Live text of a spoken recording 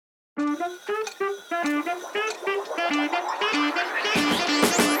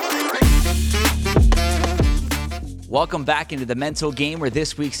Welcome back into the Mental Game, where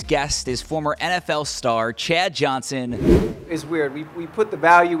this week's guest is former NFL star Chad Johnson. It's weird. We put the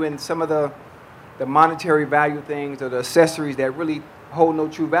value in some of the monetary value things or the accessories that really hold no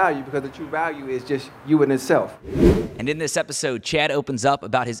true value, because the true value is just you in itself. And in this episode, Chad opens up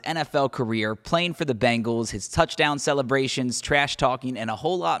about his NFL career, playing for the Bengals, his touchdown celebrations, trash talking, and a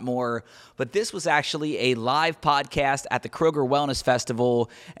whole lot more. But this was actually a live podcast at the Kroger Wellness Festival,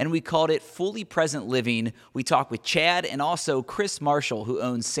 and we called it Fully Present Living. We talked with Chad and also Chris Marshall, who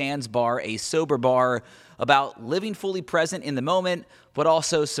owns Sands Bar, a sober bar, about living fully present in the moment, but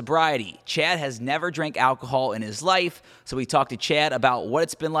also sobriety. Chad has never drank alcohol in his life, so we talked to Chad about what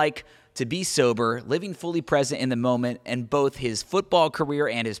it's been like to be sober, living fully present in the moment, and both his football career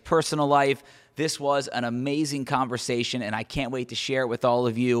and his personal life. This was an amazing conversation, and I can't wait to share it with all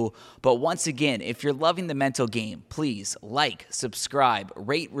of you. But once again, if you're loving the Mental Game, please like, subscribe,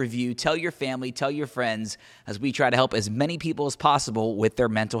 rate, review, tell your family, tell your friends, as we try to help as many people as possible with their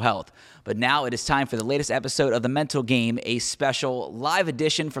mental health. But now it is time for the latest episode of the Mental Game, a special live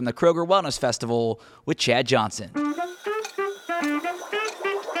edition from the Kroger Wellness Festival with Chad Johnson.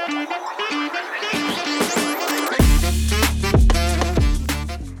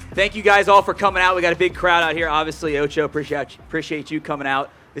 Thank you guys all for coming out. We got a big crowd out here. Obviously, Ocho, appreciate you coming out.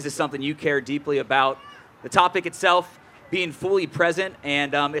 This is something you care deeply about. The topic itself, being fully present,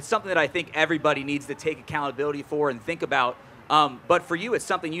 and it's something that I think everybody needs to take accountability for and think about. But for you, it's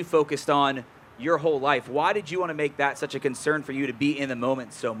something you focused on your whole life. Why did you want to make that such a concern for you to be in the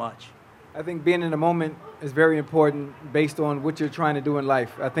moment so much? I think being in the moment is very important based on what you're trying to do in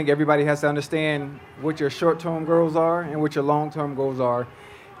life. I think everybody has to understand what your short-term goals are and what your long-term goals are.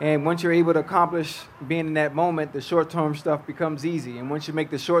 And once you're able to accomplish being in that moment, the short-term stuff becomes easy. And once you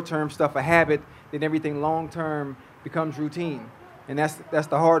make the short-term stuff a habit, then everything long-term becomes routine. And that's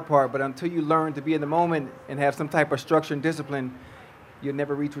the hard part. But until you learn to be in the moment and have some type of structure and discipline, you'll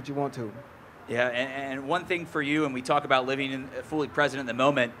never reach what you want to. Yeah, and one thing for you, and we talk about living fully present in the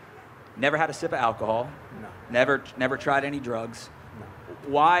moment, never had a sip of alcohol. No. Never tried any drugs. No.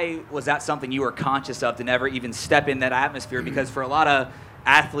 Why was that something you were conscious of to never even step in that atmosphere? Because for a lot of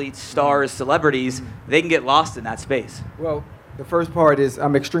athletes, stars, celebrities, they can get lost in that space. Well, the first part is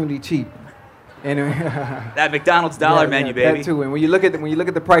I'm extremely cheap. And that McDonald's dollar menu, baby. That too. And when you look at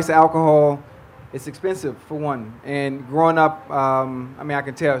the price of alcohol, it's expensive for one. And growing up, I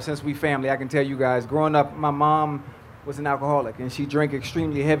can tell, since we family, I can tell you guys, growing up, my mom was an alcoholic, and she drank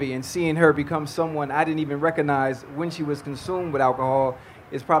extremely heavy. And seeing her become someone I didn't even recognize when she was consumed with alcohol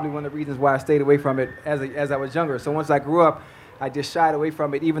is probably one of the reasons why I stayed away from it as I was younger. So once I grew up, I just shied away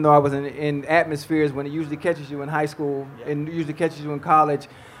from it, even though I was in atmospheres when it usually catches you in high school and usually catches you in college.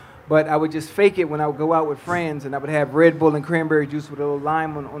 But I would just fake it when I would go out with friends, and I would have Red Bull and cranberry juice with a little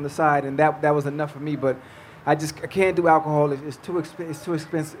lime on the side, and that was enough for me. But I can't do alcohol. It's too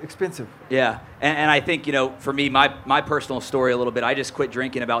expensive. Yeah, and I think, for me, my personal story a little bit, I just quit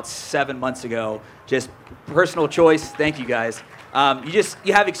drinking about 7 months ago. Just personal choice. Thank you, guys.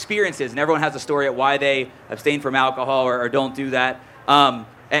 You have experiences, and everyone has a story at why they abstain from alcohol or don't do that.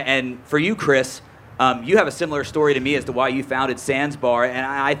 And for you, Chris, you have a similar story to me as to why you founded Sands Bar, and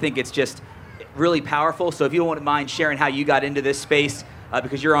I think it's just really powerful. So if you wouldn't mind sharing how you got into this space,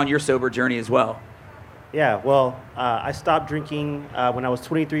 because you're on your sober journey as well. Yeah, well, I stopped drinking when I was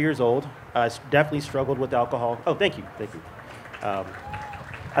 23 years old. I definitely struggled with alcohol. Oh, thank you.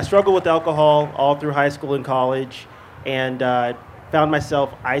 I struggled with alcohol all through high school and college, and found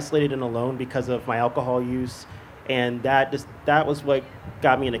myself isolated and alone because of my alcohol use. And that was what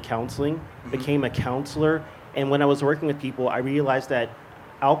got me into counseling, became a counselor. And when I was working with people, I realized that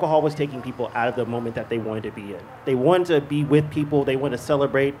alcohol was taking people out of the moment that they wanted to be in. They wanted to be with people, they wanted to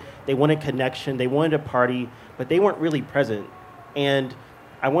celebrate, they wanted connection, they wanted to party, but they weren't really present. And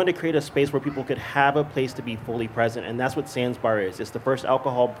I wanted to create a space where people could have a place to be fully present, and that's what Sands Bar is. It's the first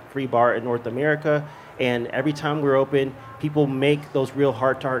alcohol-free bar in North America, and every time we're open, people make those real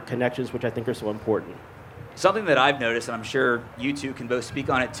heart-to-heart connections, which I think are so important. Something that I've noticed, and I'm sure you two can both speak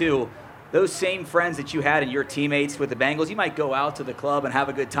on it too, those same friends that you had and your teammates with the Bengals, you might go out to the club and have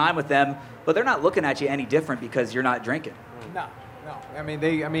a good time with them, but they're not looking at you any different because you're not drinking. No.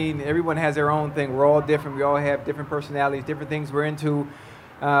 Everyone has their own thing. We're all different. We all have different personalities, different things we're into.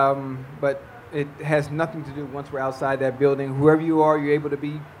 But it has nothing to do once we're outside that building. Whoever you are, you're able to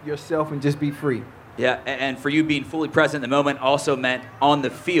be yourself and just be free. Yeah, and for you being fully present in the moment also meant on the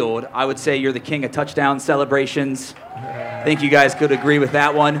field. I would say you're the king of touchdown celebrations. I think you guys could agree with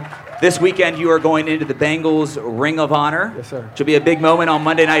that one. This weekend, you are going into the Bengals Ring of Honor. Yes, sir. Which will be a big moment on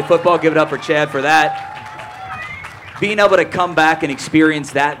Monday Night Football. Give it up for Chad for that. Being able to come back and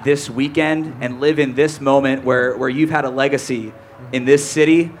experience that this weekend and live in this moment where you've had a legacy in this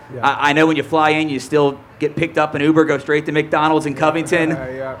city. Yeah. I know when you fly in, you still get picked up in Uber, go straight to McDonald's in Covington,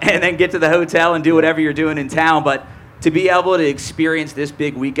 and then get to the hotel and do whatever you're doing in town. But to be able to experience this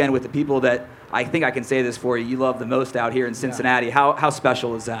big weekend with the people that I think I can say this for you, you love the most out here in Cincinnati. How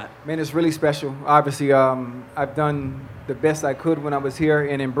special is that? Man, it's really special. Obviously, I've done the best I could when I was here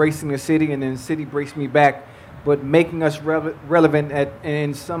in embracing the city, and then the city embraced me back. But making us relevant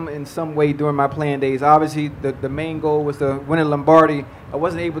in some way during my playing days. Obviously, the main goal was to win a Lombardi. I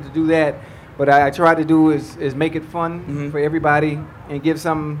wasn't able to do that, but I tried to do is make it fun for everybody and give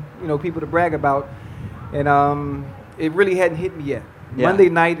some people to brag about. And it really hadn't hit me yet. Yeah. Monday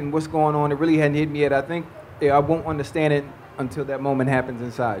night and what's going on, it really hadn't hit me yet. I think I won't understand it until that moment happens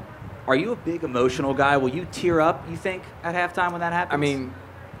inside. Are you a big emotional guy? Will you tear up, you think, at halftime when that happens? I mean,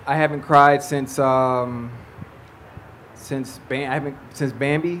 I haven't cried since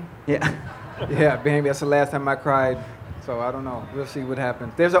Bambi. Yeah. Yeah, Bambi. That's the last time I cried. So I don't know. We'll see what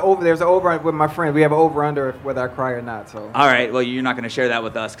happens. There's an over with my friend. We have an over under whether I cry or not. So. All right. Well, you're not going to share that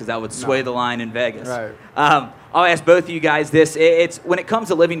with us because that would sway the line in Vegas. Right. I'll ask both of you guys this. It's when it comes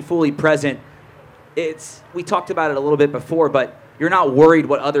to living fully present. We talked about it a little bit before, but you're not worried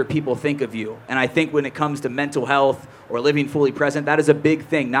what other people think of you. And I think when it comes to mental health or living fully present, that is a big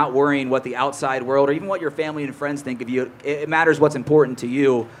thing. Not worrying what the outside world or even what your family and friends think of you. It matters what's important to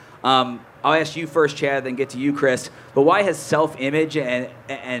you. I'll ask you first, Chad, then get to you, Chris. But why has self-image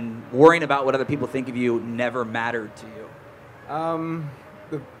and worrying about what other people think of you never mattered to you?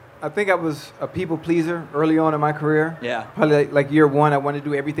 I think I was a people pleaser early on in my career. Yeah. Probably like year one, I wanted to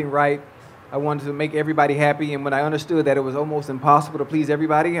do everything right. I wanted to make everybody happy. And when I understood that it was almost impossible to please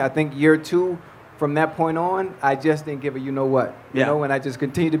everybody, I think year two, from that point on, I just didn't give a you know what. And I just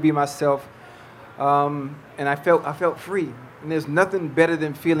continued to be myself. And I felt free. And there's nothing better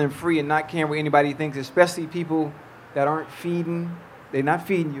than feeling free and not caring what anybody thinks, especially people that aren't feeding. They're not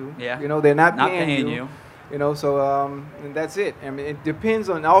feeding you. Yeah. They're not paying you. So and that's it. I mean,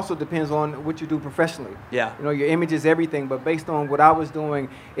 it also depends on what you do professionally. Yeah. Your image is everything, but based on what I was doing,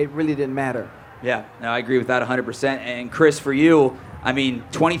 it really didn't matter. Yeah, no, I agree with that 100%. And Chris, for you,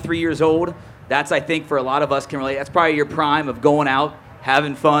 23 years old, that's, I think, for a lot of us can relate. That's probably your prime of going out,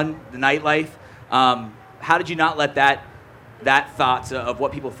 having fun, the nightlife. How did you not let that thoughts of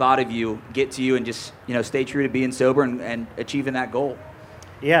what people thought of you get to you and just, stay true to being sober and achieving that goal?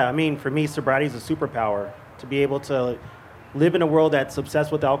 Yeah, for me, sobriety is a superpower. To be able to live in a world that's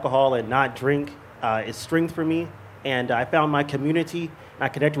obsessed with alcohol and not drink is strength for me. And I found my community. I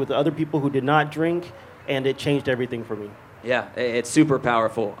connected with other people who did not drink, and it changed everything for me. Yeah, it's super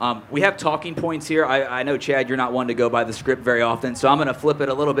powerful. We have talking points here. I know, Chad, you're not one to go by the script very often, so I'm going to flip it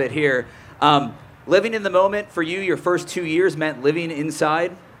a little bit here. Living in the moment for you, your first 2 years meant living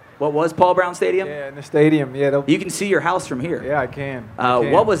inside what was Paul Brown Stadium? Yeah, in the stadium. Yeah, you can see your house from here. Yeah, I can.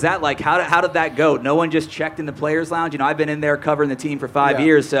 What was that like? How did that go? No one just checked in the players' lounge. I've been in there covering the team for 5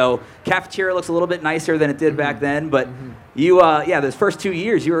 years, so cafeteria looks a little bit nicer than it did back then. But you, those first 2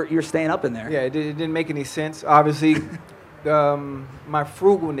 years, you're staying up in there. Yeah, it didn't make any sense. Obviously, my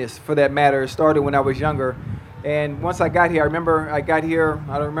frugalness, for that matter, started when I was younger. And once I got here, I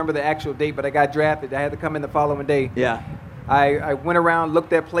don't remember the actual date, but I got drafted. I had to come in the following day. Yeah. I went around,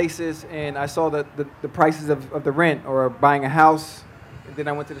 looked at places, and I saw the prices of the rent or buying a house. And then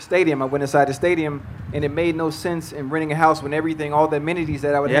I went to the stadium. I went inside the stadium, and it made no sense in renting a house when all the amenities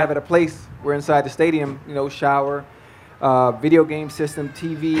that I would have at a place were inside the stadium. Shower, video game system,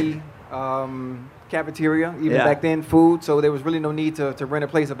 TV, cafeteria, even back then, food. So there was really no need to rent a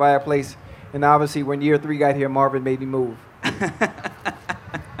place or buy a place. And obviously, when year 3 got here, Marvin made me move.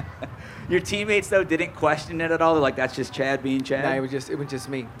 Your teammates, though, didn't question it at all? They're like, that's just Chad being Chad? No, it was just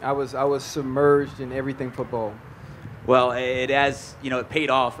me. I was submerged in everything football. Well, it has, it paid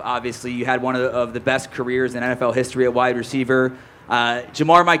off, obviously. You had one of the best careers in NFL history at wide receiver.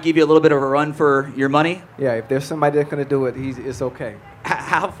 Jamar might give you a little bit of a run for your money. Yeah, if there's somebody that's going to do it, it's okay.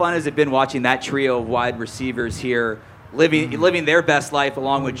 How fun has it been watching that trio of wide receivers here living their best life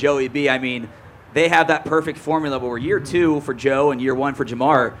along with Joey B? They have that perfect formula where year 2 for Joe and year 1 for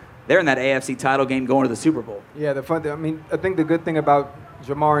Jamar, they're in that AFC title game going to the Super Bowl. Yeah, I think the good thing about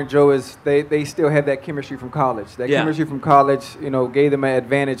Jamar and Joe is they still have that chemistry from college. Chemistry from college, gave them an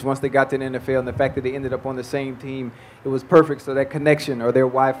advantage once they got to the NFL, and the fact that they ended up on the same team, it was perfect. So that connection or their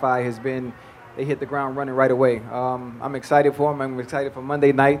Wi-Fi they hit the ground running right away. I'm excited for them. I'm excited for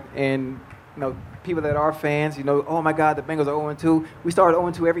Monday night, and people that are fans, oh my God, the Bengals are 0-2. We started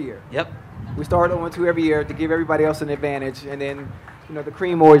 0-2 every year. Yep. We started 0-2 every year to give everybody else an advantage, and then, the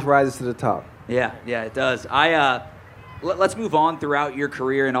cream always rises to the top. Yeah, it does. Let's move on throughout your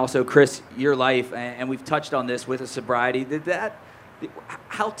career and also, Chris, your life, and we've touched on this with a sobriety.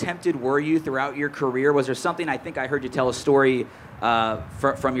 How tempted were you throughout your career? Was there something, I think I heard you tell a story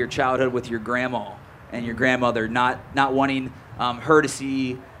from your childhood with your grandma and your grandmother not wanting her to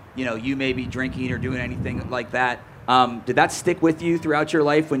see, you maybe drinking or doing anything like that. Did that stick with you throughout your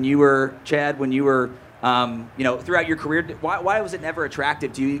life when you were, Chad, throughout your career? Why was it never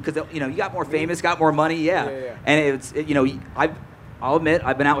attractive to you? Because, you got more famous, got more money, yeah. And I'll admit,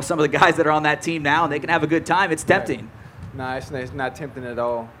 I've been out with some of the guys that are on that team now, and they can have a good time. It's tempting. Right. No, it's not tempting at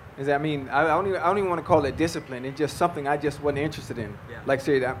all. I don't even want to call it discipline. It's just something I just wasn't interested in. Yeah. Like I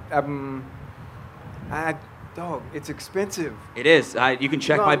said, dog, it's expensive. It is. You can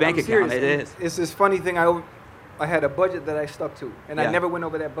check my bank account. Serious. It is. It's this funny thing. I had a budget that I stuck to, and I never went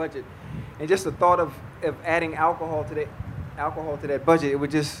over that budget. And just the thought of adding alcohol to that budget, it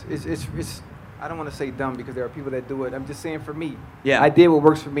would just it's I don't want to say dumb because there are people that do it. I'm just saying for me. Yeah. I did what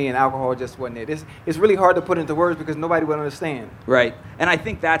works for me, and alcohol just wasn't it. It's really hard to put into words because nobody would understand. Right. And I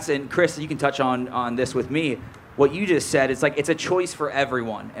think and Chris, you can touch on this with me. What you just said, it's like it's a choice for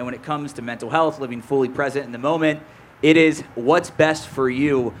everyone. And when it comes to mental health, living fully present in the moment, it is what's best for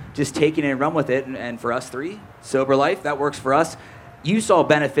you, just taking it and run with it. And for us three, sober life, that works for us. You saw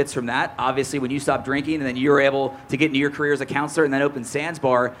benefits from that, obviously, when you stopped drinking and then you were able to get into your career as a counselor and then open Sands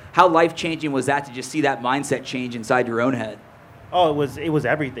Bar. How life-changing was that to just see that mindset change inside your own head? Oh, it was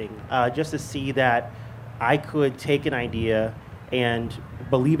everything. Just to see that I could take an idea and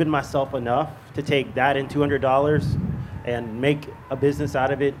believe in myself enough to take that and $200 and make a business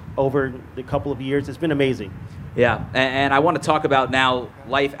out of it over the couple of years. It's been amazing. Yeah, and I want to talk about now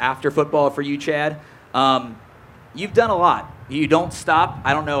life after football for you, Chad. You've done a lot. You don't stop.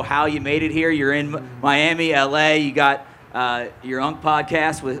 I don't know how you made it here. You're in Miami, LA. You got your Unk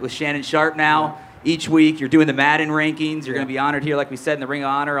podcast with Shannon Sharp now each week. You're doing the Madden rankings. You're going to be honored here, like we said, in the Ring of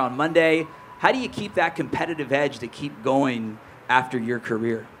Honor on Monday. How do you keep that competitive edge to keep going after your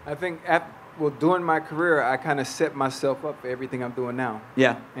career? I think, during my career, I kind of set myself up for everything I'm doing now.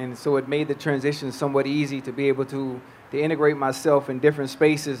 Yeah. And so it made the transition somewhat easy to be able to integrate myself in different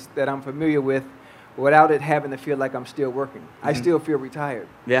spaces that I'm familiar with, without it having to feel like I'm still working. Mm-hmm. I still feel retired.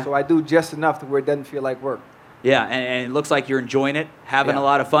 Yeah. So I do just enough to where it doesn't feel like work. Yeah, and it looks like you're enjoying it, having a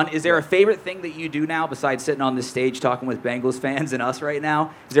lot of fun. Is there a favorite thing that you do now besides sitting on this stage talking with Bengals fans and us right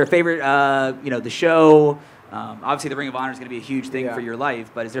now? Is there a favorite, the show? Obviously, the Ring of Honor is going to be a huge thing for your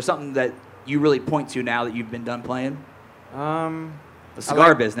life, but is there something that you really point to now that you've been done playing? The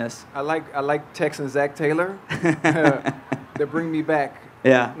cigar business. I like texting Zach Taylor. They bring me back.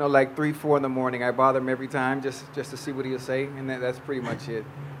 Yeah. Like 3, 4 in the morning. I bother him every time just to see what he'll say, and that's pretty much it.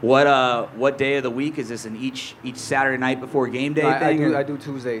 What day of the week is this? In each Saturday night before game day thing? I do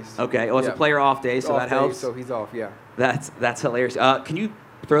Tuesdays. Okay. Well, it's a player off day, so that helps. So he's off. Yeah. That's hilarious. Can you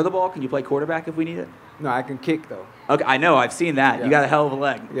throw the ball? Can you play quarterback if we need it? No, I can kick though. Okay, I know. I've seen that. Yeah. You got a hell of a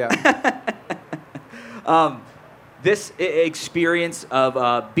leg. Yeah. This experience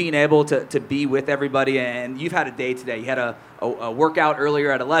of being able to be with everybody, and you've had a day today. You had a workout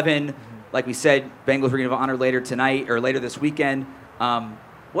earlier at 11. Mm-hmm. Like we said, Bengals Ring of Honor later tonight or later this weekend.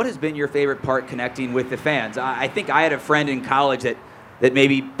 What has been your favorite part connecting with the fans? I think I had a friend in college that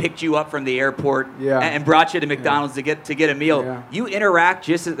maybe picked you up from the airport and brought you to McDonald's to get a meal. Yeah. You interact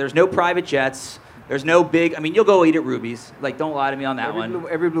there's no private jets. There's no big. I mean, you'll go eat at Ruby's. Like, don't lie to me on that one.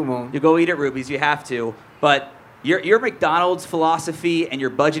 Every blue moon. You go eat at Ruby's. You have to, but. Your McDonald's philosophy and your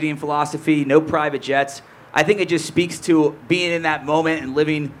budgeting philosophy, no private jets, I think it just speaks to being in that moment and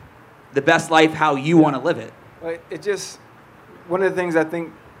living the best life how you want to live it. It just, one of the things I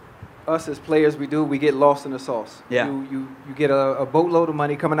think us as players we get lost in the sauce. Yeah. You get a boatload of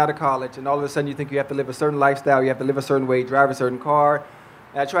money coming out of college, and all of a sudden you think you have to live a certain lifestyle, you have to live a certain way, drive a certain car.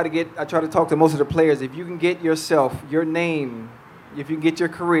 And I try to talk to most of the players. If you can get yourself, your name, if you can get your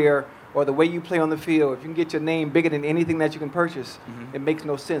career, or the way you play on the field, if you can get your name bigger than anything that you can purchase, it makes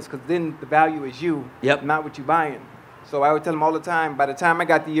no sense because then the value is you, not what you're buying. So I would tell them all the time, by the time I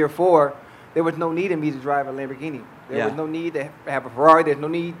got to year 4, there was no need in me to drive a Lamborghini. There was no need to have a Ferrari. There's no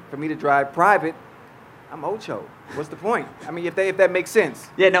need for me to drive private. I'm Ocho. What's the point? I mean, if that makes sense.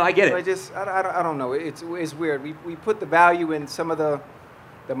 Yeah, no, I get it. I don't know. It's weird. We put the value in some of the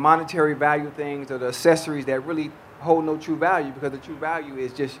monetary value things or the accessories that really hold no true value because the true value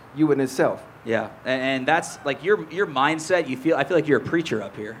is just you in itself. Yeah, and that's like your mindset. I feel like you're a preacher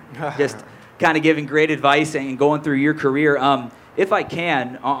up here, just kind of giving great advice and going through your career. if I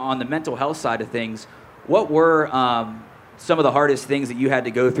can, on the mental health side of things, what were some of the hardest things that you had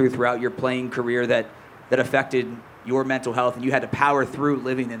to go through throughout your playing career that affected your mental health and you had to power through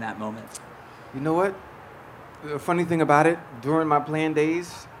living in that moment? You know what? The funny thing about it, during my playing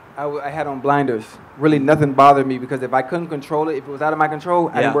days, I had on blinders. Really nothing bothered me because if I couldn't control it, if it was out of my control,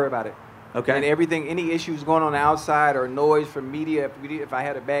 I didn't worry about it. Okay. And everything, any issues going on outside or noise from media, if I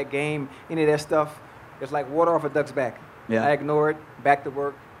had a bad game, any of that stuff, it's like water off a duck's back. Yeah. I ignore it, back to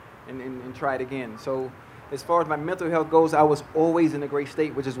work, and try it again. So as far as my mental health goes, I was always in a great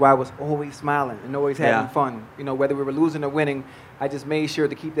state, which is why I was always smiling and always having fun. You know, whether we were losing or winning, I just made sure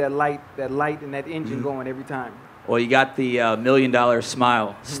to keep that light and that engine going every time. Well, you got the $1 million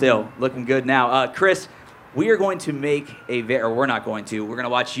smile still. Looking good now. Chris, we are going to make we're not going to. We're going to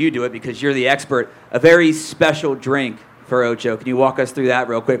watch you do it because you're the expert. A very special drink for Ocho. Can you walk us through that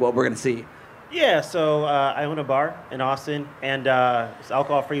real quick, what we're going to see? Yeah, so I own a bar in Austin, and it's an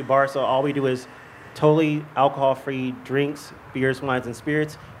alcohol-free bar, so all we do is totally alcohol-free drinks, beers, wines, and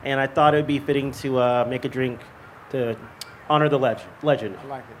spirits, and I thought it would be fitting to make a drink to honor the legend. I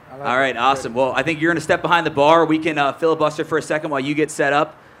like it. All right, awesome. Well, I think you're going to step behind the bar. We can filibuster for a second while you get set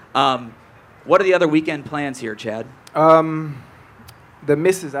up. What are the other weekend plans here, Chad? The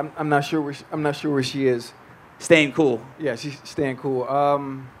missus, I'm not sure where she is. Staying cool. Yeah, she's staying cool.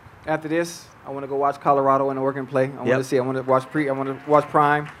 After this, I want to go watch Colorado in the work and play. I want to watch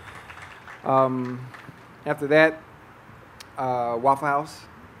Prime. After that, Waffle House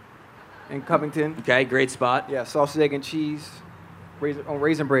in Covington. Okay, great spot. Yeah, sausage, egg, and cheese.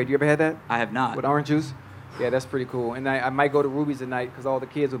 Raisin bread. You ever had that? I have not. With orange juice? Yeah, that's pretty cool. And I might go to Ruby's tonight because all the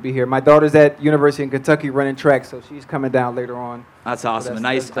kids will be here. My daughter's at University of Kentucky running track, so she's coming down later on. That's awesome.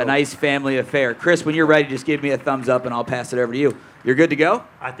 So a nice family affair. Chris, when you're ready, just give me a thumbs up and I'll pass it over to you. You're good to go?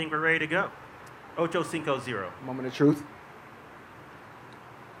 I think we're ready to go. Ochocinco 0. Moment of truth.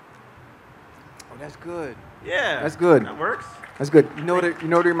 Oh, that's good. Yeah. That's good. That works. That's good. You know what it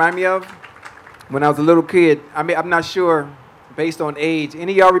remind me of? When I was a little kid, I mean, I'm not sure, based on age.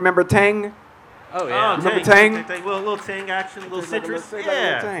 Any of y'all remember Tang? Oh, yeah. Remember Tang? Little Tang action, a little citrus. Like a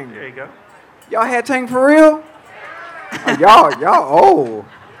little Tang. There you go. Y'all had Tang for real? Oh, y'all old.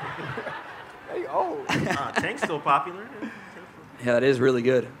 They old. Tang's still popular. Yeah, that is really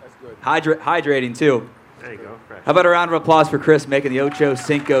good. That's good. Hydrating, too. There you go. Fresh. How about a round of applause for Chris making the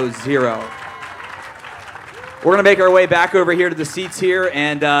Ochocinco 0? We're going to make our way back over here to the seats here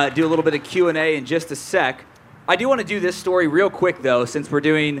and do a little bit of Q&A in just a sec. I do want to do this story real quick, though, since we're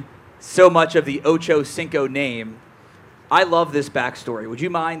doing so much of the Ochocinco name. I love this backstory. Would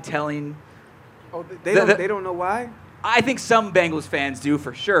you mind telling? Oh, they don't know why? I think some Bengals fans do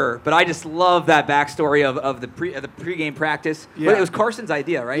for sure, but I just love that backstory of the pregame practice. Yeah. But it was Carson's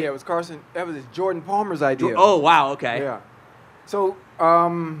idea, right? Yeah, it was Carson. That was Jordan Palmer's idea. Oh, wow, okay. Yeah. So,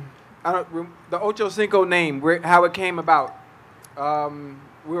 the Ochocinco name, how it came about.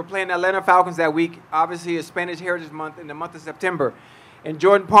 We were playing the Atlanta Falcons that week. Obviously, it's Spanish Heritage Month in the month of September. And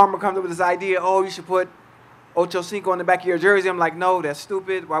Jordan Palmer comes up with this idea, you should put Ochocinco on the back of your jersey. I'm like, no, that's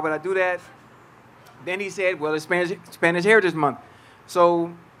stupid. Why would I do that? Then he said, well, it's Spanish Heritage Month.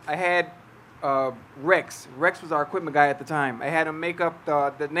 So I had Rex. Rex was our equipment guy at the time. I had him make up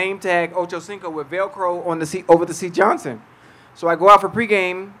the name tag Ochocinco with Velcro on the seat over the seat Johnson. So I go out for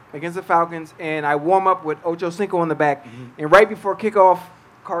pregame against the Falcons, and I warm up with Ochocinco on the back. Mm-hmm. And right before kickoff,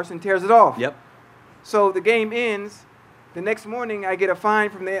 Carson tears it off. Yep. So the game ends. The next morning, I get a fine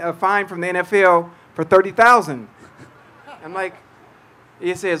from the NFL for $30,000. I'm like,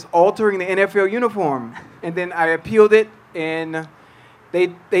 it says altering the NFL uniform, and then I appealed it, and they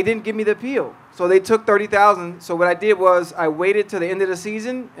didn't give me the appeal. So they took $30,000. So what I did was I waited till the end of the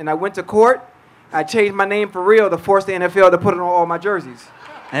season, and I went to court. I changed my name for real to force the NFL to put it on all my jerseys.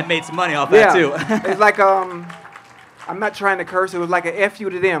 And made some money off that too. It's like I'm not trying to curse. It was like a F you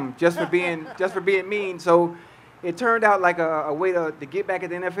to them just for being mean. So it turned out like a way to get back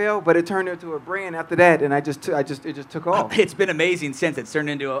at the NFL, but it turned into a brand after that, and it just took off. It's been amazing since it's turned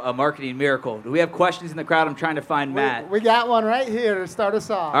into a marketing miracle. Do we have questions in the crowd? I'm trying to find Matt. We got one right here to start us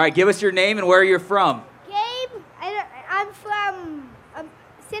off. All right, give us your name and where you're from. Gabe, I'm from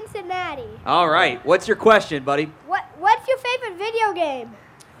Cincinnati. All right, what's your question, buddy? What's your favorite video game?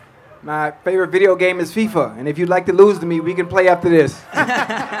 My favorite video game is FIFA, and if you'd like to lose to me, we can play after this.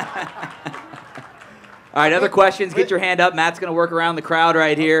 All right, other questions? Get your hand up. Matt's going to work around the crowd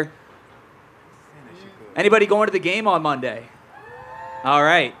right here. Anybody going to the game on Monday? All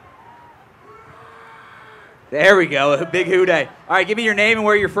right. There we go, a big hoo day. All right, give me your name and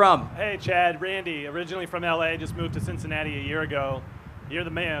where you're from. Hey, Chad, Randy, originally from L.A., just moved to Cincinnati a year ago. You're the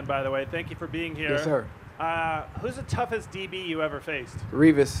man, by the way. Thank you for being here. Yes, sir. Who's the toughest DB you ever faced?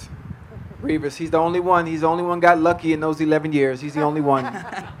 Revis. He's the only one. He's the only one got lucky in those 11 years. He's the only one.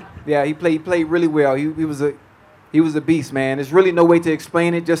 Yeah, he played really well. He was a beast, man. There's really no way to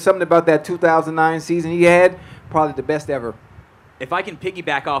explain it. Just something about that 2009 season he had, probably the best ever. If I can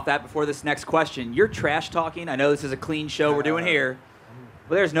piggyback off that before this next question, you're trash talking. I know this is a clean show we're doing here,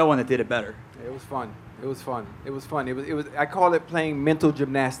 but there's no one that did it better. It was fun. I call it playing mental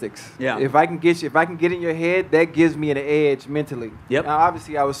gymnastics. Yeah. If I can get in your head, that gives me an edge mentally. Yep. Now,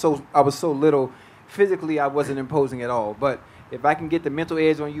 obviously, I was so little. Physically, I wasn't imposing at all. But if I can get the mental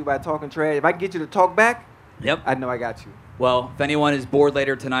edge on you by talking trash, if I can get you to talk back, Yep. I know I got you. Well, if anyone is bored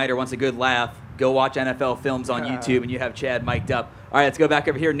later tonight or wants a good laugh, go watch NFL films on YouTube, and you have Chad mic'd up. All right, let's go back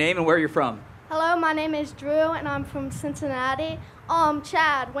over here. Name and where you're from. Hello, my name is Drew, and I'm from Cincinnati.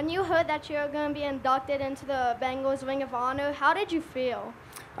 Chad, when you heard that you're going to be inducted into the Bengals Ring of Honor, how did you feel?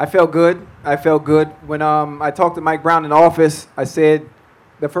 I felt good. When I talked to Mike Brown in the office, I said,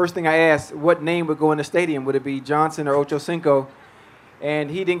 the first thing I asked, what name would go in the stadium? Would it be Johnson or Ochocinco?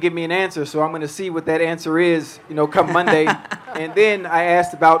 And he didn't give me an answer, so I'm going to see what that answer is, come Monday. And then I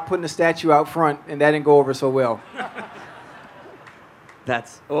asked about putting a statue out front, and that didn't go over so well.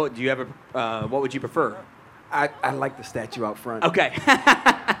 Do you ever, what would you prefer? I like the statue out front. Okay.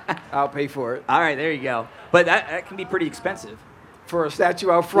 I'll pay for it. All right, there you go. But that can be pretty expensive. For a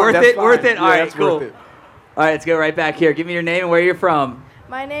statue out front, Worth it? All Yeah, right, that's cool. worth it. All right, let's go right back here. Give me your name and where you're from.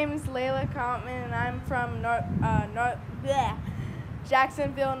 My name is Layla Compton, and I'm from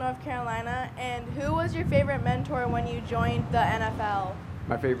Jacksonville, North Carolina. And who was your favorite mentor when you joined the NFL?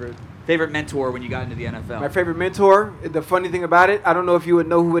 My favorite mentor when you got into the NFL? My favorite mentor, the funny thing about it, I don't know if you would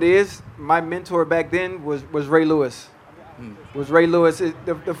know who it is. My mentor back then was Ray Lewis.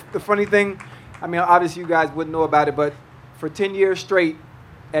 The funny thing, I mean, obviously you guys wouldn't know about it, but for 10 years straight,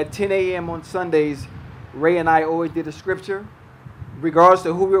 at 10 a.m. on Sundays, Ray and I always did a scripture. Regardless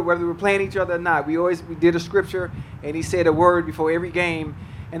of whether we were playing each other or not, we did a scripture, and he said a word before every game.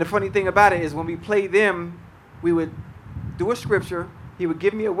 And the funny thing about it is when we played them, we would do a scripture, he would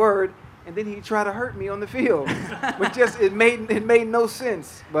give me a word, and then he'd try to hurt me on the field. But it made no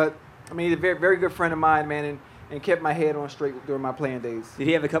sense. But I mean, he's a very, very good friend of mine, man, and kept my head on straight during my playing days. Did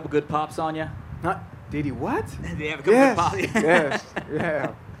he have a couple good pops on you? Did he what? Did he have a couple good pops? Yes.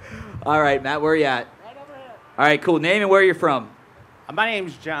 Yeah. All right, Matt, where are you at? Right over here. All right, cool. Name and where you're from. My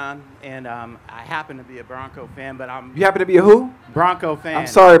name's John, and I happen to be a Bronco fan, but I'm... You happen to be a who? Bronco fan. I'm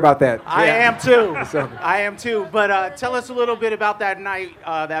sorry about that. I am too. Okay. I am too. But tell us a little bit about that night,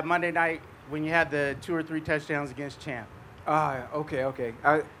 that Monday night, when you had the 2 or 3 touchdowns against Champ. Okay.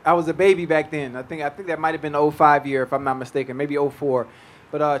 I was a baby back then. I think that might have been the 05 year, if I'm not mistaken, maybe 04.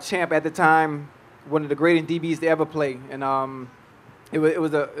 But Champ at the time, one of the greatest DBs to ever play, and it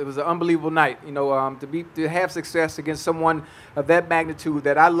was an unbelievable night. To have success against someone of that magnitude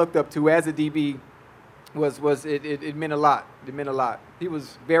that I looked up to as a DB it meant a lot. It meant a lot. He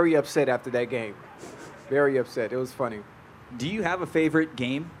was very upset after that game. Very upset. It was funny. Do you have a favorite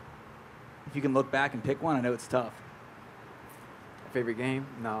game? If you can look back and pick one, I know it's tough. Favorite game?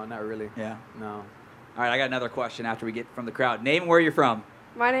 No, not really. Yeah. No. All right, I got another question after we get from the crowd. Name where you're from.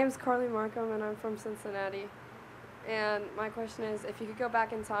 My name's Carly Markham, and I'm from Cincinnati. And my question is, if you could go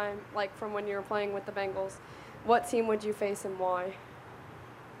back in time, like from when you were playing with the Bengals, what team would you face and why?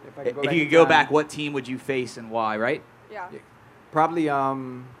 If you could go back, what team would you face and why, right? Yeah. Probably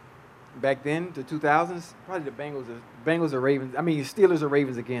back then, the 2000s, probably the Bengals or Ravens. I mean, Steelers or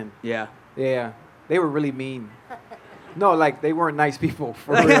Ravens again. Yeah. Yeah. They were really mean. No, like they weren't nice people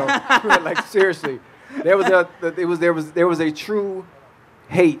for real. Like seriously. There was a true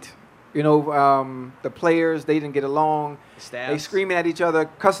hate. The players, they didn't get along. They screaming at each other,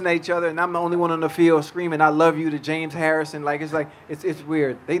 cussing at each other, and I'm the only one on the field screaming, "I love you" to James Harrison. It's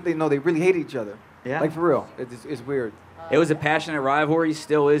weird. They really hate each other. Yeah. Like for real. It's weird. It was a passionate rivalry,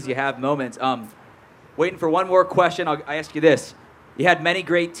 still is. You have moments. Waiting for one more question. I ask you this. You had many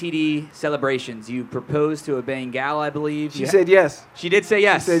great TD celebrations. You proposed to a Bengal, I believe. She said yes. She did say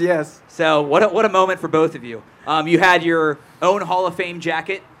yes. She said yes. So what a moment for both of you. You had your own Hall of Fame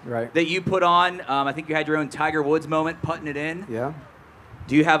jacket that you put on. I think you had your own Tiger Woods moment, putting it in. Yeah.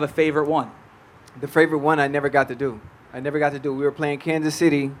 Do you have a favorite one? The favorite one I never got to do. We were playing Kansas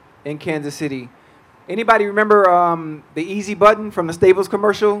City, in Kansas City. Anybody remember the easy button from the Staples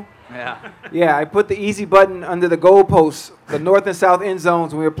commercial? Yeah. Yeah, I put the easy button under the goalposts, the north and south end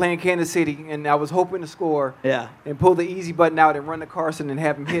zones when we were playing Kansas City, and I was hoping to score. Yeah. And pull the easy button out and run to Carson and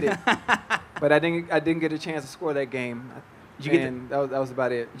have him hit it. But I didn't get a chance to score that game. And that was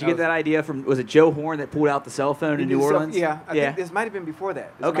about it. Did you get that idea from, was it Joe Horn that pulled out the cell phone in New Orleans? Yeah. I think this might have been before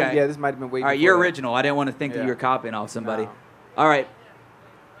that. This might have been way before. All right, you're that. original. I didn't want to think that you were copying off somebody. No. All right.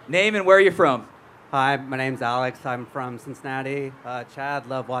 Name and where you're from. Hi, my name's Alex. I'm from Cincinnati. Chad,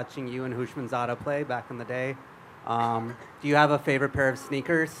 love watching you and Hushmanzada play back in the day. Do you have a favorite pair of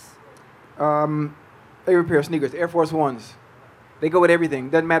sneakers? Favorite pair of sneakers, Air Force Ones. They go with everything.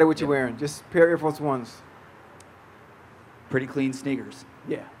 Doesn't matter what you're wearing. Just pair of Air Force Ones. Pretty clean sneakers.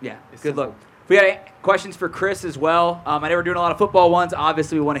 Yeah. Yeah. It's Good simple. look. We got questions for Chris as well. I know we're doing a lot of football ones.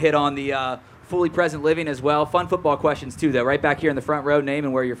 Obviously, we want to hit on the fully present living as well. Fun football questions too, though. Right back here in the front row. Name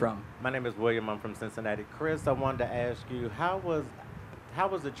and where you're from. My name is William. I'm from Cincinnati. Chris, I wanted to ask you, how was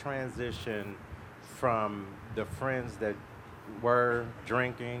the transition from the friends that were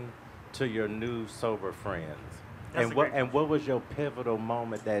drinking to your new sober friends? And what was your pivotal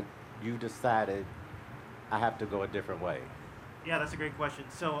moment that you decided I have to go a different way? Yeah, that's a great question.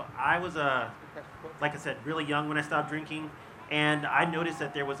 So I was, like I said, really young when I stopped drinking, and I noticed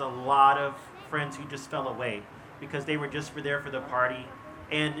that there was a lot of friends who just fell away because they were just there for the party.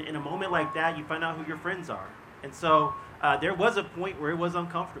 And in a moment like that, you find out who your friends are. And so there was a point where it was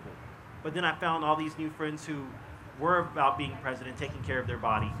uncomfortable. But then I found all these new friends who were about being present and taking care of their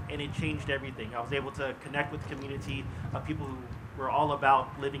body, and it changed everything. I was able to connect with a community of people who were all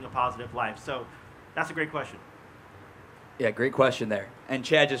about living a positive life. So that's a great question. Yeah, great question there. And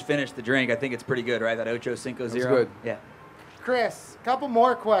Chad just finished the drink. I think it's pretty good, right? That Ochocinco Zero. That's good. Yeah. Chris, a couple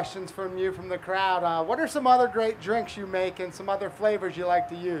more questions from you from the crowd. What are some other great drinks you make and some other flavors you like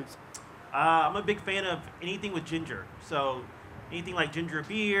to use? I'm a big fan of anything with ginger. So anything like ginger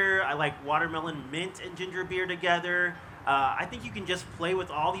beer. I like watermelon mint and ginger beer together. I think you can just play with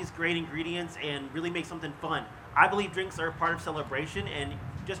all these great ingredients and really make something fun. I believe drinks are a part of celebration, and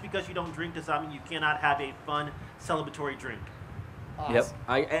just because you don't drink does not mean you cannot have a fun celebratory drink. Awesome.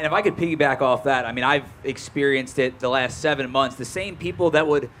 Yep. And if I could piggyback off that, I mean, I've experienced it the last 7 months. The same people that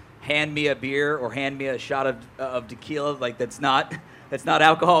would hand me a beer or hand me a shot of tequila, like that's not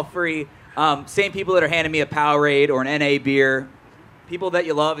alcohol free. Same people that are handing me a Powerade or an NA beer. People that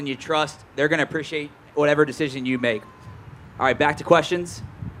you love and you trust, they're going to appreciate whatever decision you make. All right, back to questions.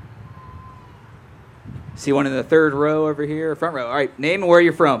 See one in the third row over here, front row. All right, name and where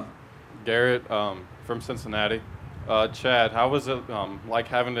you're from. Garrett, from Cincinnati. Chad, how was it like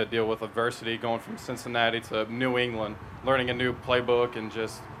having to deal with adversity going from Cincinnati to New England, learning a new playbook and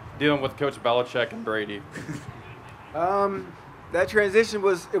just dealing with Coach Belichick and Brady? That transition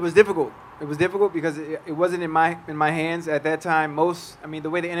was difficult. It was difficult because it wasn't in my hands at that time. The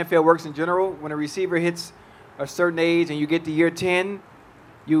way the NFL works in general, when a receiver hits a certain age and you get to year 10,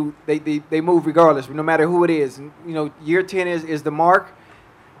 they move regardless, no matter who it is. And, year 10 is the mark.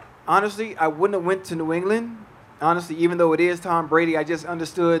 Honestly, I wouldn't have went to New England. Honestly, even though it is Tom Brady, I just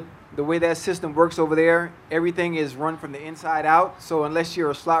understood the way that system works over there. Everything is run from the inside out. So unless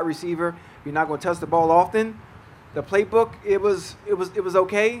you're a slot receiver, you're not going to touch the ball often. The playbook, it was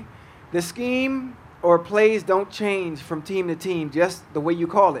okay. The scheme or plays don't change from team to team, just the way you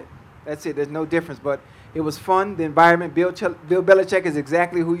call it. That's it. There's no difference. But it was fun. The environment. Bill Belichick is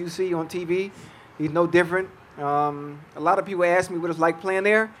exactly who you see on TV. He's no different. A lot of people ask me what it's like playing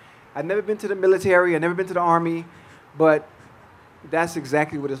there. I've never been to the military. I've never been to the Army. But that's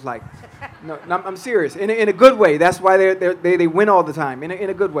exactly what it's like. No, I'm serious. In a good way. That's why they win all the time, in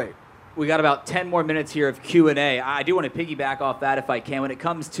a good way. We got about 10 more minutes here of Q&A. I do want to piggyback off that if I can. When it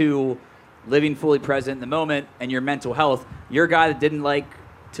comes to living fully present in the moment and your mental health, you're a guy that didn't like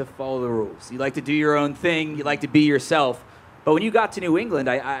to follow the rules. You like to do your own thing. You like to be yourself. But when you got to New England,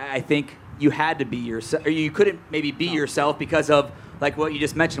 I think you had to be yourself. Or you couldn't maybe be yourself because of like what you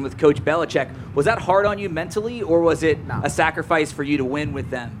just mentioned with Coach Belichick. Was that hard on you mentally, or was it a sacrifice for you to win with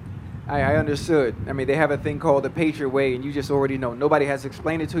them? I understood. They have a thing called the Patriot Way, and you just already know. Nobody has to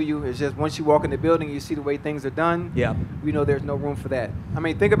explain it to you. It's just once you walk in the building, you see the way things are done. Yeah. You know there's no room for that.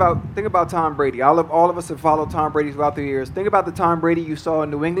 Think about Tom Brady. All of us have followed Tom Brady throughout the years. Think about the Tom Brady you saw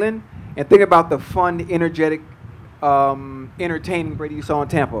in New England, and think about the fun, energetic, entertaining Brady you saw in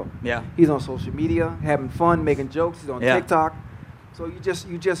Tampa. Yeah. He's on social media, having fun, making jokes. He's on TikTok. So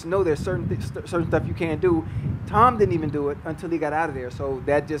you just know there's certain stuff you can't do. Tom didn't even do it until he got out of there. So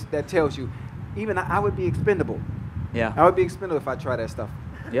that tells you, even I would be expendable. Yeah. I would be expendable if I tried that stuff.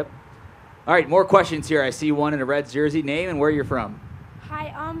 Yep. All right, more questions here. I see one in a Reds jersey. Name and where you're from.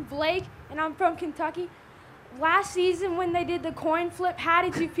 Hi, I'm Blake, and I'm from Kentucky. Last season when they did the coin flip, how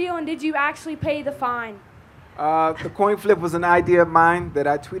did you feel, and did you actually pay the fine? The coin flip was an idea of mine that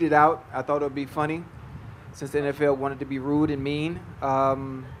I tweeted out. I thought it would be funny, since the NFL wanted to be rude and mean.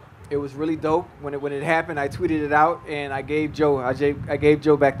 It was really dope. When it happened, I tweeted it out, and I gave Joe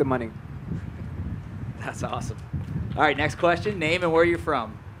back the money. That's awesome. All right, next question. Name and where you're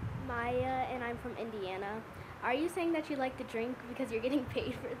from. Maya, and I'm from Indiana. Are you saying that you like to drink because you're getting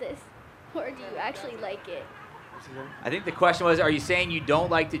paid for this, or do you actually like it? I think the question was, are you saying you don't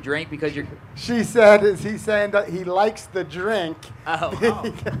like to drink because you're... She said, is he saying that he likes the drink?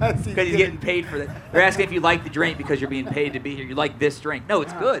 Because he's getting paid for that. They're asking if you like the drink because you're being paid to be here. You like this drink. No,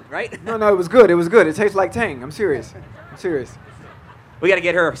 it's good, right? No, it was good. It was good. It tastes like Tang. I'm serious. We got to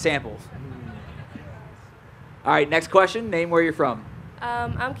get her samples. All right, next question. Name where you're from.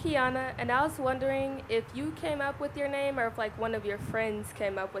 I'm Kiana, and I was wondering if you came up with your name or if like one of your friends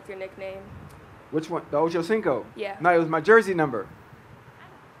came up with your nickname. Which one? The Ochocinco? Yeah. No, it was my jersey number.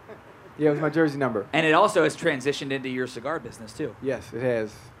 Yeah, it was my jersey number. And it also has transitioned into your cigar business, too. Yes, it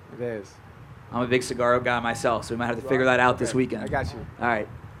has. It has. I'm a big cigar guy myself, so we might have to figure that out this weekend. I got you. All right.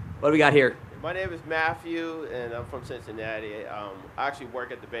 What do we got here? My name is Matthew, and I'm from Cincinnati. I actually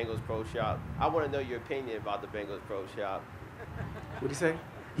work at the Bengals Pro Shop. I want to know your opinion about the Bengals Pro Shop. What did he say?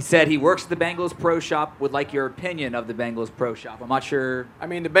 He said he works at the Bengals Pro Shop, would like your opinion of the Bengals Pro Shop. I'm not sure. I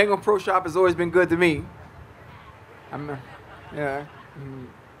mean, the Bengals Pro Shop has always been good to me. Yeah.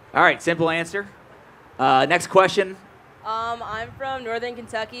 All right, simple answer. Next question. I'm from Northern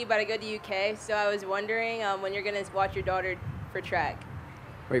Kentucky, but I go to UK, so I was wondering when you're going to watch your daughter for track.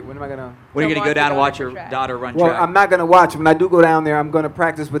 Wait, when am I going to? When are you going to go down and watch your daughter run track? Well, I'm not going to watch. When I do go down there, I'm going to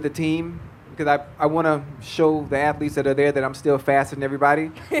practice with the team because I want to show the athletes that are there that I'm still faster than everybody.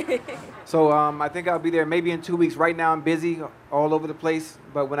 So I think I'll be there maybe in 2 weeks. Right now I'm busy all over the place,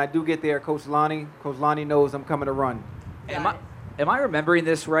 but when I do get there, Coach Lonnie knows I'm coming to run. Am I remembering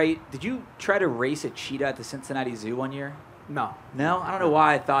this right? Did you try to race a cheetah at the Cincinnati Zoo one year? No. No? I don't know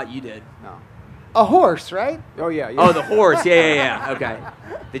why I thought you did. No. A horse, right? Oh, yeah. Oh, the horse. Yeah. Okay.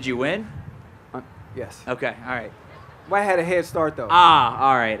 Did you win? Yes. Okay. All right. Well, I had a head start, though.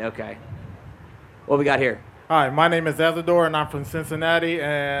 All right. Okay. What we got here? Hi, my name is Ezador, and I'm from Cincinnati,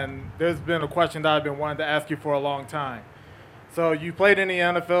 and there's been a question that I've been wanting to ask you for a long time. So you played in the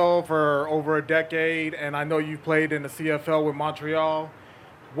NFL for over a decade, and I know you played in the CFL with Montreal.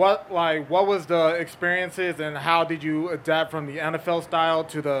 What was the experiences, and how did you adapt from the NFL style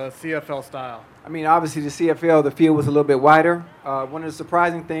to the CFL style? I mean, obviously the CFL, the field was a little bit wider. One of the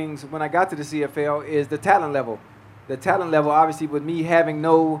surprising things when I got to the CFL is the talent level. The talent level, obviously, with me having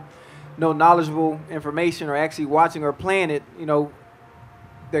no knowledgeable information or actually watching or playing it,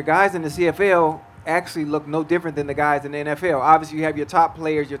 the guys in the CFL actually look no different than the guys in the NFL. Obviously, you have your top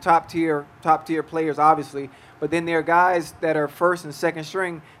players, your top tier players, obviously, but then there are guys that are first and second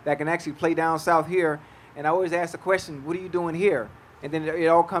string that can actually play down south here. And I always ask the question, what are you doing here? And then it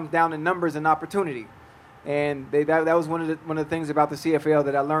all comes down to numbers and opportunity. And that was one of the things about the CFL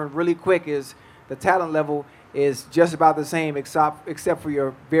that I learned really quick is the talent level is just about the same except for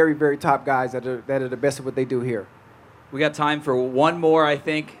your very, very top guys that are the best at what they do here. We got time for one more, I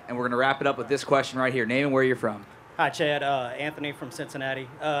think, and we're going to wrap it up with this question right here. Name and where you're from. Hi, Chad. Anthony from Cincinnati.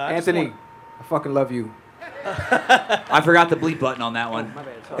 Anthony, I fucking love you. I forgot the bleep button on that one. My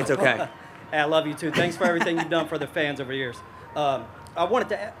bad. It's okay. Hey, I love you, too. Thanks for everything you've done for the fans over the years. I wanted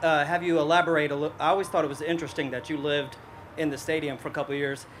to have you elaborate a little. I always thought it was interesting that you lived in the stadium for a couple of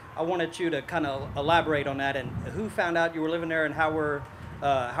years. I wanted you to kind of elaborate on that and who found out you were living there and how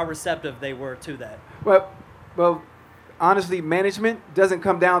receptive they were to that. Well, honestly, management doesn't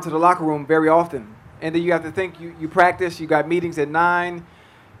come down to the locker room very often. And then you have to think, you practice, you got meetings at 9,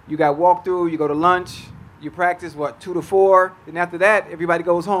 you got walkthrough, you go to lunch, you practice, 2 to 4. And after that, everybody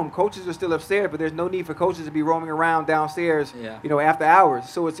goes home. Coaches are still upstairs, but there's no need for coaches to be roaming around downstairs, after hours.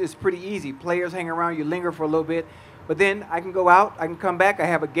 So it's pretty easy. Players hang around, you linger for a little bit. But then I can go out, I can come back, I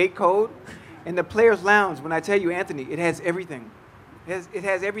have a gate code. And the players' lounge, when I tell you, Anthony, it has everything. It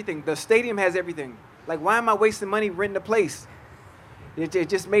has everything. The stadium has everything. Like, why am I wasting money renting a place? It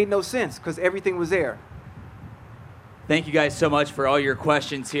just made no sense because everything was there. Thank you guys so much for all your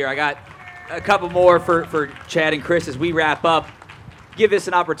questions here. I got a couple more for Chad and Chris as we wrap up. Give this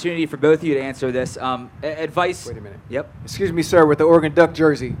an opportunity for both of you to answer this. Advice. Wait a minute. Yep. Excuse me, sir, with the Oregon Duck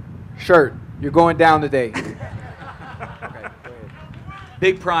jersey, shirt. You're going down today.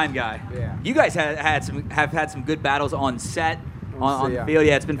 Big Prime guy. Yeah. You guys have had some good battles on set, on the yeah. field.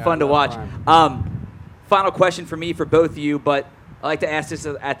 Yeah, it's been fun to watch. Final question for me for both of you, but I like to ask this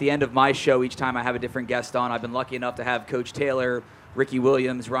at the end of my show each time I have a different guest on. I've been lucky enough to have Coach Taylor, Ricky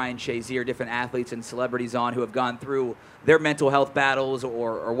Williams, Ryan Shazier, different athletes and celebrities on who have gone through their mental health battles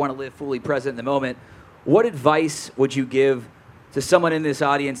or want to live fully present in the moment. What advice would you give to someone in this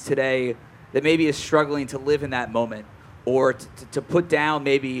audience today that maybe is struggling to live in that moment? or to put down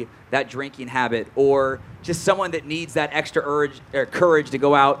maybe that drinking habit, or just someone that needs that extra urge or courage to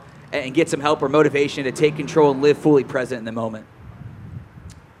go out and get some help or motivation to take control and live fully present in the moment?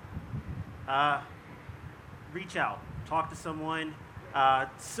 Reach out, talk to someone.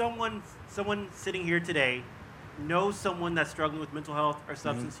 Someone sitting here today knows someone that's struggling with mental health or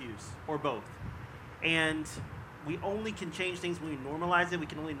substance use, or both. And we only can change things when we normalize it. We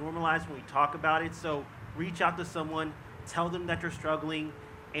can only normalize when we talk about it. So reach out to someone, tell them that you're struggling,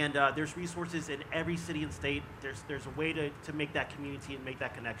 and there's resources in every city and state. There's a way to make that community and make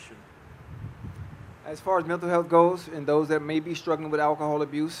that connection. As far as mental health goes, and those that may be struggling with alcohol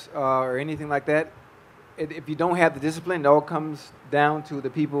abuse or anything like that, if you don't have the discipline, it all comes down to the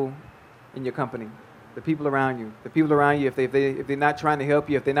people in your company, the people around you. The people around you, if they're not trying to help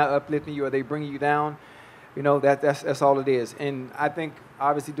you, if they're not uplifting you, or they bringing you down, that's all it is. And I think,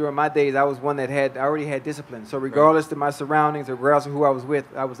 obviously, during my days, I was one that I already had discipline. So regardless of my surroundings, or regardless of who I was with,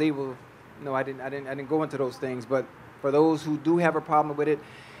 I was able. I didn't go into those things. But for those who do have a problem with it,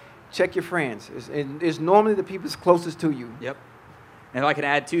 check your friends. It's normally the people closest to you. Yep. And if I can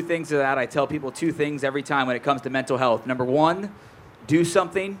add 2 things to that, I tell people 2 things every time when it comes to mental health. Number 1, do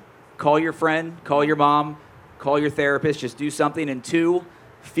something. Call your friend, call your mom, call your therapist, just do something. And 2,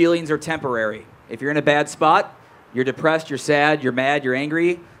 feelings are temporary. If you're in a bad spot, you're depressed, you're sad, you're mad, you're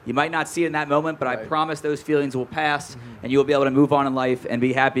angry, you might not see it in that moment, but I promise those feelings will pass, and you'll be able to move on in life and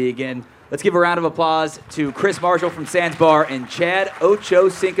be happy again. Let's give a round of applause to Chris Marshall from Sands Bar and Chad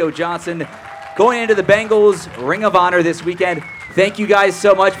Ochocinco Johnson going into the Bengals Ring of Honor this weekend. Thank you guys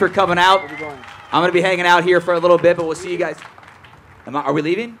so much for coming out. I'm going to be hanging out here for a little bit, but we'll see you guys. Are we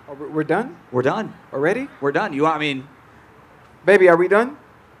leaving? We're done? We're done. Already? We're done. Baby, are we done?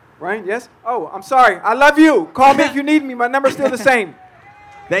 Ryan, yes? Oh, I'm sorry. I love you. Call me if you need me. My number's still the same.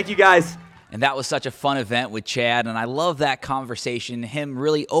 Thank you, guys. And that was such a fun event with Chad, and I love that conversation, him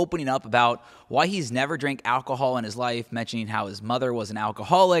really opening up about why he's never drank alcohol in his life, mentioning how his mother was an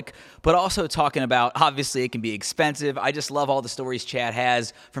alcoholic, but also talking about, obviously, it can be expensive. I just love all the stories Chad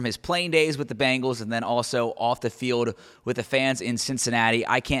has from his playing days with the Bengals and then also off the field with the fans in Cincinnati.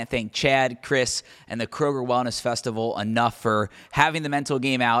 I can't thank Chad, Chris, and the Kroger Wellness Festival enough for having the mental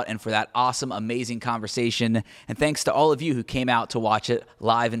game out and for that awesome, amazing conversation. And thanks to all of you who came out to watch it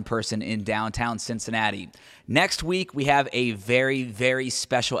live in person in downtown Cincinnati. Next week, we have a very, very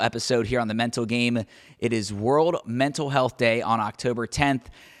special episode here on The Mental Game. It is World Mental Health Day on October 10th,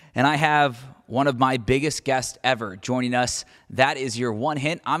 and I have one of my biggest guests ever joining us. That is your one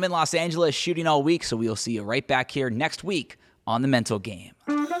hint. I'm in Los Angeles shooting all week, so we'll see you right back here next week on The Mental Game.